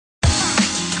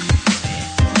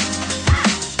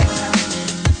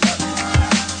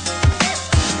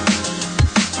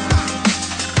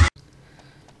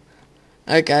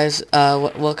Alright guys,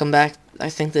 welcome back. I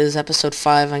think this is episode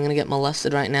 5. I'm gonna get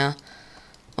molested right now.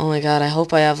 Oh my god, I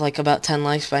hope I have like about 10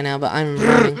 likes by now, but I'm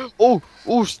running. Oh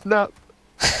snap.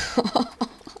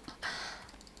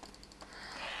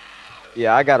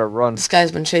 Yeah, I gotta run. This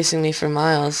guy's been chasing me for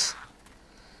miles.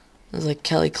 It was like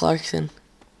Kelly Clarkson.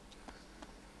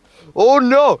 Oh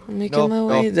no! I'm making my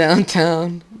way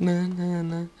downtown. Na, na,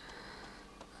 na.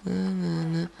 Na, na,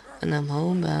 na. And I'm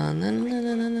homebound. Na, na,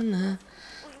 na, na, na, na.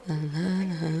 Na, na,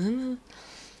 na, na, na.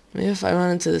 Maybe if I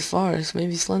run into this forest,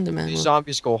 maybe Slenderman These will.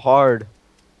 zombies go hard.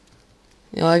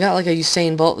 Yo, I got like a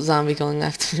Usain Bolt zombie going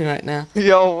after me right now.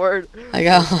 Yo, word. I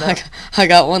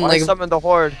got one like. Summon the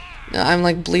horde. I'm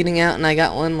like bleeding out, and I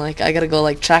got one like I gotta go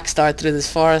like track star through this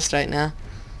forest right now.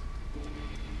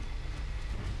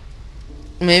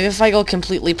 Maybe if I go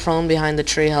completely prone behind the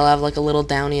tree, I'll have like a little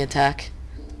downy attack.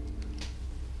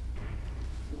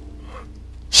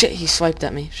 Shit, he swiped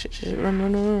at me. Shit,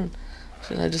 run.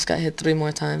 Shit, I just got hit 3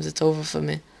 more times. It's over for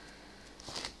me.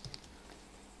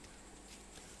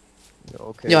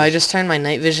 Okay. Yo, I just turned my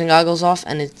night vision goggles off,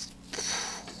 and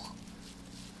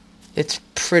it's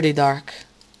pretty dark.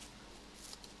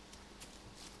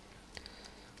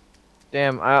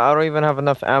 Damn, I don't even have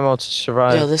enough ammo to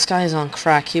survive. Yo, this guy is on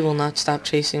crack. He will not stop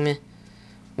chasing me.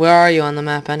 Where are you on the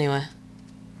map anyway?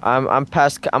 I'm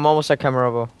almost at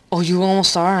Camarovo. Oh, you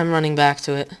almost are? I'm running back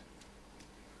to it. What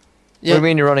do you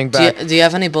mean you're running back? Do you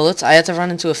have any bullets? I had to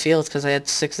run into a field because I had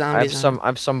 6 zombies. I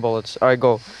have some bullets. All right,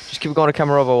 go. Just keep going to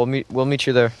Camarovo. We'll meet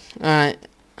you there. All right.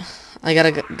 I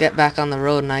gotta get back on the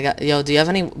road, and Yo, do you have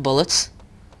any bullets?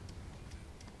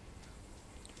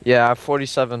 Yeah, I have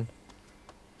 47.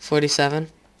 47.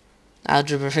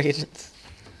 Algebra reasons.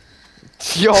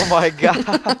 Yo, my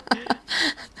god.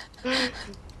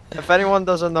 If anyone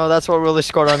doesn't know, that's what Willy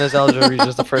scored on his algebra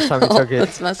regions the first time he took it.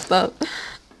 That's messed up.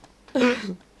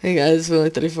 Hey guys, Willy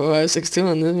 34562,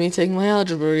 and this is me taking my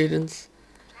algebra regions.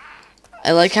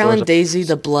 I like how in DayZ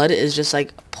the blood is just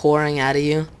like pouring out of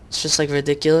you. It's just like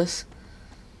ridiculous.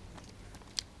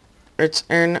 It's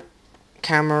in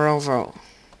Camarovo.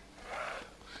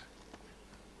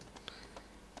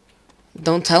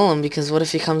 Don't tell him, because what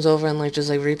if he comes over and like just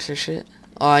like reaps your shit?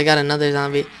 Oh, I got another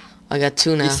zombie. I got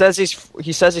 2 now. He says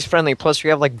he's friendly. Plus, we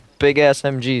have like big ass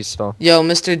MGs. So. Yo,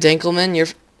 Mr. Dinkelman,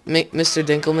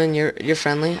 you're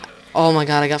friendly. Oh my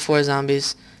god, I got 4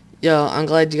 zombies. Yo, I'm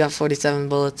glad you got 47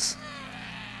 bullets.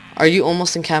 Are you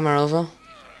almost in Camarovo?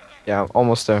 Yeah, I'm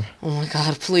almost there. Oh my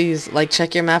god, please, like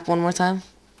check your map one more time.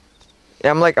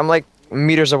 Yeah, I'm like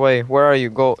meters away. Where are you?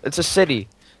 Go. It's a city,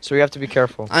 so we have to be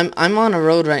careful. I'm on a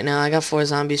road right now. I got 4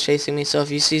 zombies chasing me. So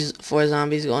if you see 4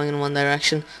 zombies going in one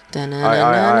direction,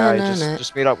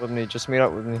 just meet up with me. Just meet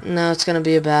up with me. No, it's gonna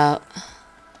be about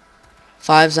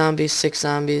 5 zombies, 6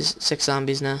 zombies, 6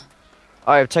 zombies now.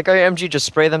 Alright, take out your MG. Just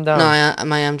spray them down. No,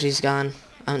 my MG's gone.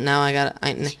 Now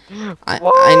I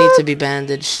need to be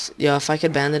bandaged. Yo, if I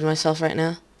could bandage myself right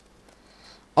now.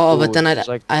 Oh, but then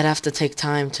I'd have to take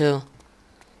time too.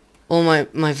 Oh,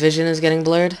 my vision is getting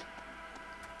blurred.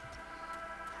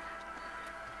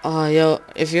 Oh, yo,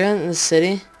 if you're in the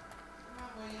city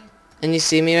and you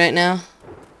see me right now,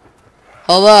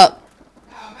 hold up.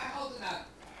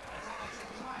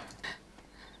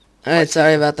 Alright,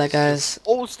 sorry about that, guys.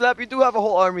 Oh, snap, you do have a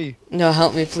whole army. No,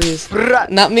 help me, please.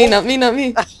 Not me.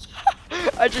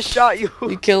 I just shot you.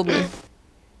 You killed me.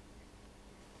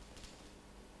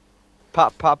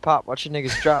 Pop. Watch your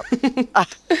niggas drop.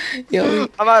 Yo,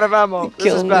 I'm out of ammo.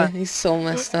 This is bad. He's so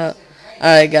messed up.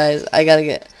 Alright, guys, I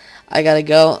gotta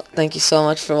go. Thank you so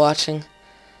much for watching.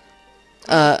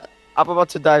 I'm about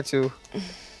to die too.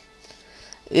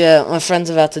 Yeah, my friend's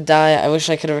about to die. I wish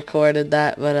I could have recorded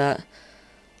that, but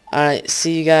alright,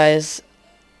 see you guys.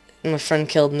 My friend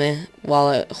killed me while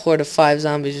a horde of 5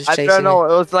 zombies was chasing me. I don't know,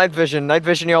 it was night vision. Night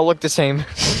vision, y'all look the same.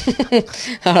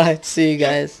 Alright, see you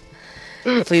guys.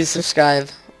 Please subscribe.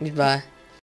 Goodbye.